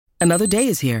Another day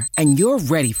is here, and you're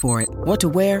ready for it. What to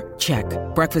wear? Check.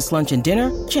 Breakfast, lunch, and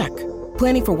dinner? Check.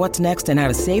 Planning for what's next and how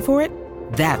to save for it?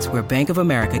 That's where Bank of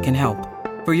America can help.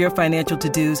 For your financial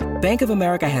to-dos, Bank of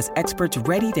America has experts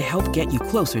ready to help get you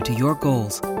closer to your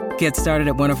goals. Get started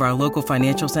at one of our local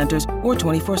financial centers or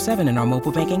 24/7 in our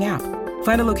mobile banking app.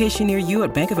 Find a location near you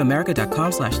at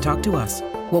bankofamerica.com/talktous.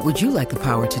 What would you like the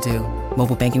power to do?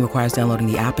 Mobile banking requires downloading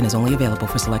the app and is only available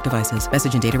for select devices.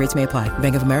 Message and data rates may apply.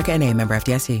 Bank of America N.A., member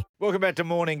FDIC. Welcome back to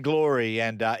Morning Glory,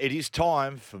 and it is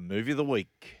time for Movie of the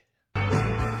Week.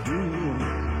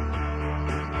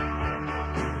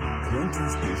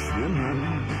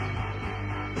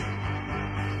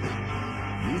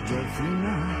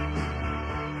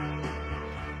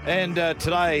 And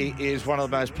today is one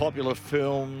of the most popular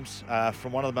films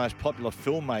from one of the most popular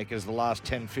filmmakers the last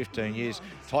 10, 15 years,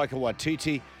 Taika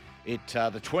Waititi.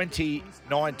 The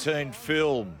 2019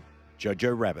 film,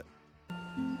 Jojo Rabbit.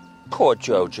 Poor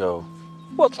Jojo.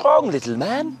 What's wrong, little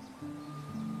man?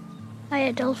 Hi,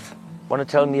 Adolf. Want to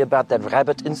tell me about that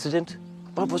rabbit incident?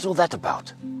 What was all that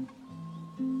about?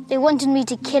 They wanted me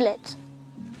to kill it.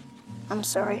 I'm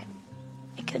sorry.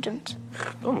 I couldn't.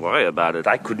 Don't worry about it.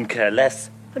 I couldn't care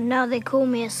less. But now they call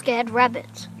me a scared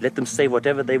rabbit. Let them say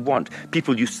whatever they want.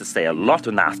 People used to say a lot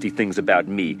of nasty things about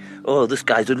me. Oh, this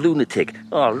guy's a lunatic.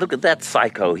 Oh, look at that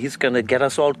psycho. He's going to get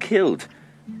us all killed.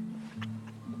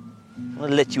 I'll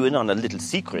let you in on a little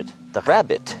secret. The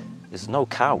rabbit is no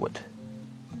coward.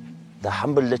 The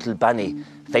humble little bunny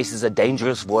faces a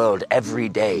dangerous world every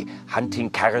day, hunting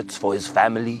carrots for his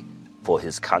family, for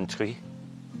his country.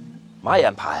 My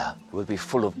empire will be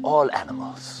full of all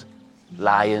animals.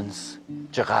 Lions,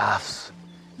 giraffes,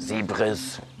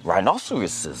 zebras,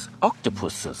 rhinoceroses,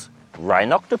 octopuses,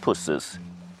 rhinoctopuses,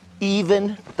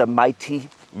 even the mighty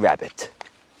rabbit.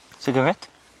 Cigarette?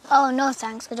 Oh, no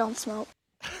thanks. I don't smoke.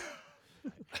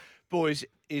 Boys,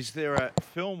 is there a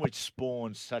film which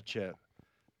spawns such a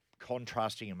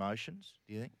contrasting emotions,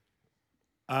 do you think?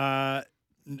 I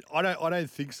don't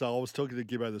think so. I was talking to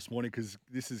Gibbo this morning because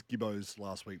this is Gibbo's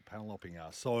last week panel-hopping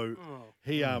us. So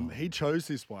he chose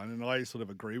this one, and I sort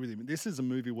of agree with him. This is a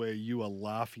movie where you are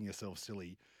laughing yourself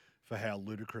silly for how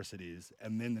ludicrous it is,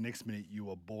 and then the next minute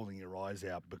you are bawling your eyes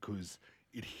out because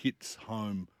it hits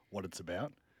home what it's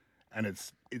about, and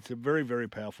it's a very, very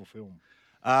powerful film.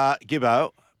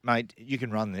 Gibbo, mate, you can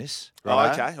run this. Right?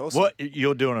 Oh, okay, awesome. What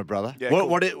you're doing it, brother. Yeah,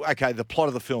 cool. Okay, the plot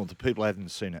of the film, the people who haven't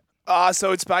seen it.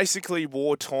 So it's basically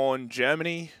war-torn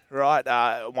Germany, right?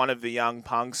 One of the young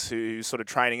punks who's sort of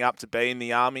training up to be in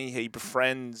the army, he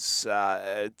befriends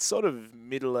a sort of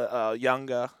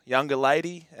younger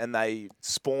lady, and they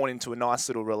spawn into a nice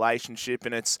little relationship,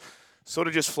 and it's sort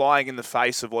of just flying in the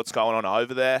face of what's going on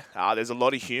over there. There's a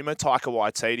lot of humour. Taika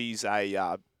Waititi's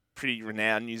a pretty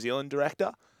renowned New Zealand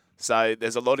director, so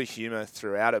there's a lot of humour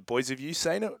throughout it. Boys, have you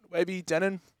seen it? Maybe,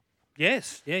 Denon?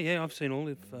 Yes, yeah, I've seen all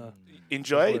of.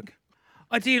 Enjoyed?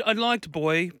 I did. I liked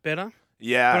Boy better.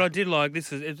 Yeah, but I did like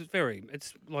this.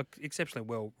 It's like exceptionally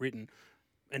well written,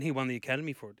 and he won the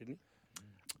Academy for it, didn't he?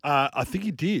 I think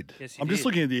he did. Yes, he I'm did. just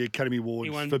looking at the Academy Awards He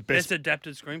won for best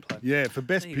adapted screenplay. Yeah, for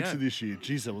best There you picture go. this year.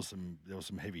 Geez, there was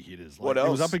some heavy hitters. What It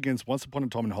was else? up against Once Upon a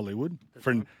Time in Hollywood,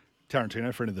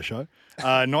 Tarantino, friend of the show.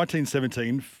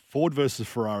 1917, Ford versus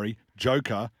Ferrari,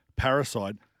 Joker,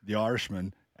 Parasite, The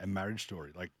Irishman, and Marriage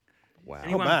Story. Wow. And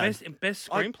he won best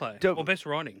screenplay or best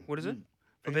writing. What is it?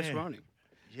 For best Yeah. writing.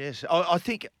 Yes, I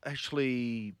think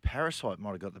actually Parasite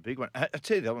might have got the big one. I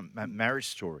tell you that one, Marriage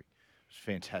Story. It's a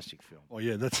fantastic film. Oh,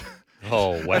 yeah, that's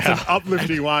Oh, wow. an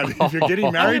uplifting one. If you're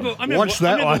getting married, I watch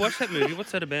that I one. never watched that movie.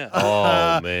 What's that about?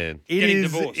 Oh, man. Getting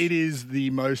divorced. It is the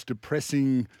most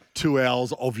depressing 2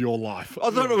 hours of your life. I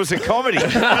thought it was a comedy.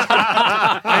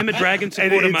 I'm a Dragon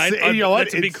supporter, mate. you know what?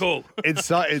 That's a big call. It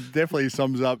definitely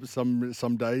sums up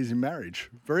some days in marriage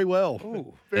very well.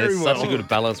 Ooh. Very There's well. such a good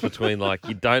balance between,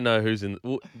 you don't know who's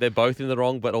they're both in the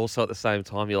wrong, but also at the same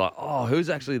time, you're like, oh, who's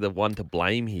actually the one to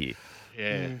blame here?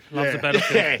 Yeah. Loves the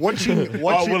battlefield. Watching,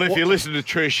 Well, if you listen to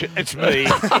Trish, it's me.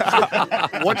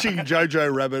 watching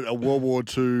Jojo Rabbit, a World War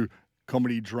II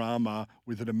comedy drama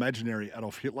with an imaginary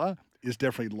Adolf Hitler, is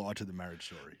definitely lighter than Marriage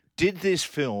Story. Did this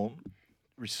film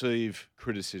receive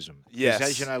criticism? Yes.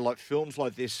 Because as you know, films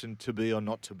like this and To Be or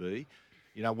Not to Be,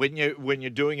 when you're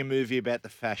doing a movie about the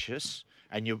fascists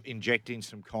and you're injecting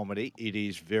some comedy, it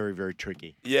is very, very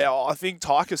tricky. Yeah, I think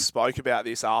Taika spoke about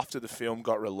this after the film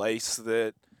got released,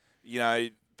 that,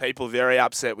 people are very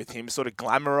upset with him sort of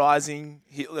glamorizing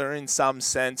Hitler in some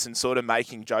sense and sort of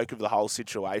making joke of the whole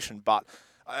situation. But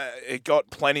it got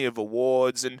plenty of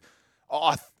awards, and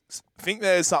I think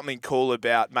there's something cool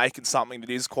about making something that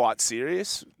is quite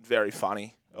serious very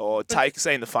funny. or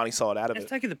seeing the funny side out of It's it.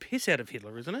 taking the piss out of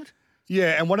Hitler, isn't it?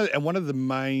 Yeah, and one of the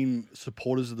main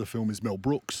supporters of the film is Mel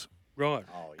Brooks. Right.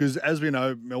 Because as we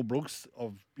know, Mel Brooks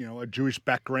of a Jewish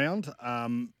background,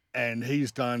 and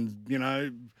he's done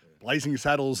Blazing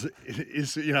Saddles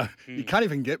is you can't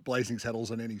even get Blazing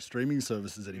Saddles on any streaming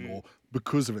services anymore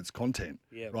because of its content.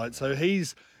 Yeah, right. So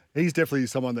he's definitely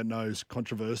someone that knows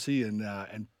controversy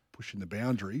and pushing the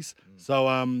boundaries. So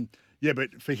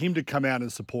but for him to come out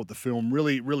and support the film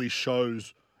really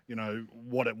shows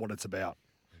what it's about.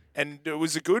 And it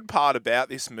was a good part about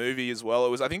this movie as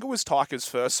well. I think it was Taika's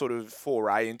first sort of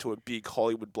foray into a big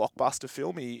Hollywood blockbuster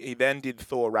film. He then did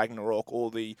Thor Ragnarok, all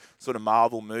the sort of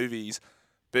Marvel movies.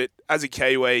 But as a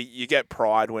Kiwi, you get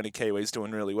pride when a Kiwi's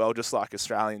doing really well, just like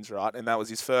Australians, right? And that was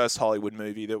his first Hollywood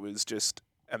movie that was just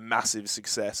a massive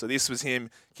success. So this was him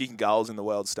kicking goals in the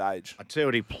world stage. I tell you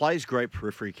what, he plays great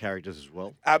periphery characters as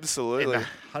well. Absolutely. In the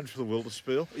Hunt for the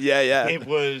Wilderspiel. Yeah.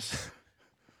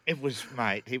 It was,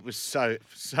 mate. It was so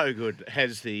good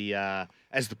as the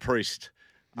priest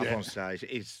up on stage.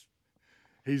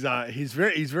 He's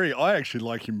very. I actually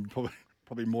like him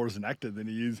probably more as an actor than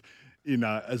he is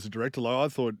as a director.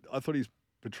 Like, I thought his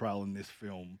portrayal in this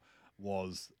film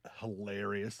was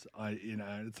hilarious.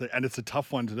 It's a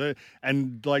tough one to do.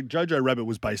 And like Jojo Rabbit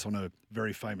was based on a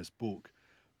very famous book,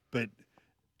 and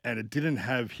it didn't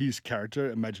have his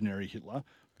character, imaginary Hitler.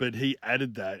 But he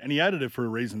added that, and he added it for a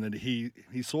reason that he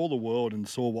saw the world and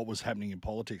saw what was happening in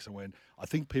politics and went, I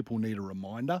think people need a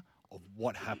reminder of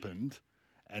what happened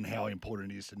and how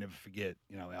important it is to never forget,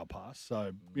 our past.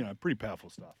 So, pretty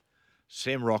powerful stuff.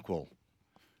 Sam Rockwell.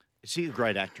 Is he a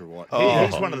great actor or what?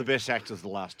 He's one of the best actors of the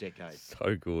last decade.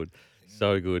 So good.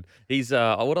 So good. He's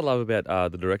what I love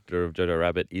about the director of Jojo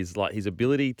Rabbit is like his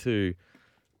ability to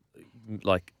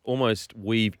like almost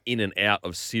weave in and out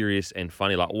of serious and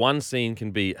funny. Like one scene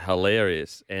can be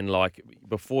hilarious and like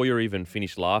before you're even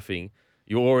finished laughing,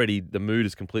 the mood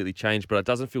has completely changed, but it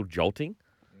doesn't feel jolting.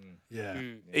 Yeah.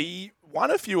 He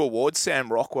won a few awards,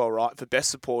 Sam Rockwell, right, for Best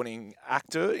Supporting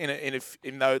Actor in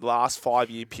the last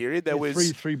 5-year period. There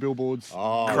was three billboards.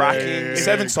 Cracking.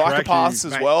 Seven Psychopaths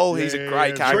as well. He's a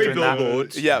great character. 3 in that.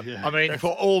 billboards. Yeah. I mean,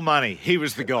 for all money, he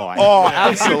was the guy. Oh,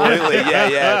 absolutely.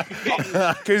 Yeah.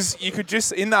 Because you could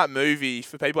just, in that movie,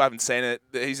 for people who haven't seen it,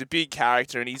 he's a big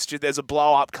character and there's a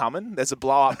blow up coming.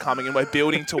 And we're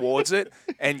building towards it.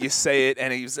 And you see it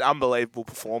and he's an unbelievable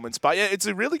performance. But yeah, it's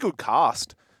a really good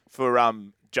cast for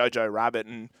Jojo Rabbit,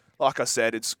 and like I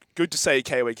said, it's good to see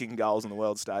Kiwi kicking goals on the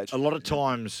world stage. A lot of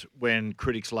times when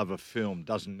critics love a film,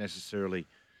 doesn't necessarily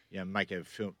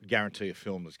guarantee a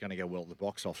film that's going to go well at the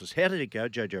box office. How did it go,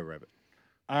 Jojo Rabbit?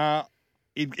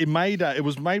 It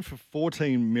was made for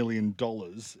 $14 million,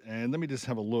 and let me just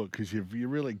have a look because you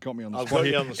really got me on the spot.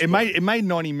 It made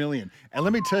 $90 million, and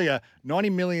let me tell you,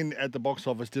 $90 million at the box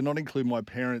office did not include my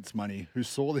parents' money, who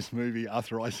saw this movie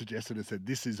after I suggested it. Said,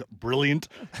 "This is brilliant.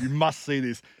 You must see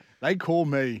this." They called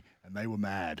me and they were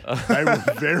mad. They were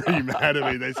very mad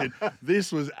at me. They said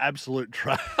this was absolute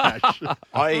trash.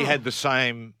 I had the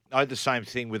same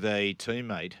thing with a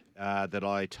teammate that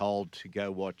I told to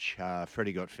go watch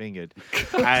Freddie Got Fingered,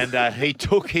 and he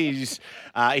took his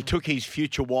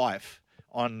future wife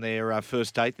on their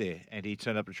first date there, and he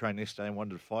turned up to train next day and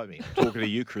wanted to fight me. I'm talking to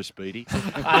you, Chris Beatty.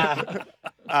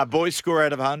 Boys score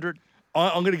out of 100.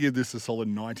 I'm going to give this a solid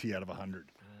 90 out of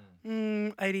 100.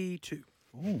 82.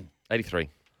 Ooh. 83.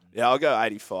 Yeah, I'll go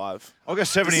 85. I'll go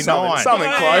 79. Something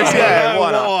close. Yeah,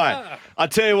 why not? I'll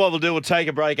tell you what we'll do. We'll take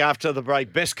a break. After the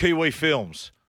break, best Kiwi films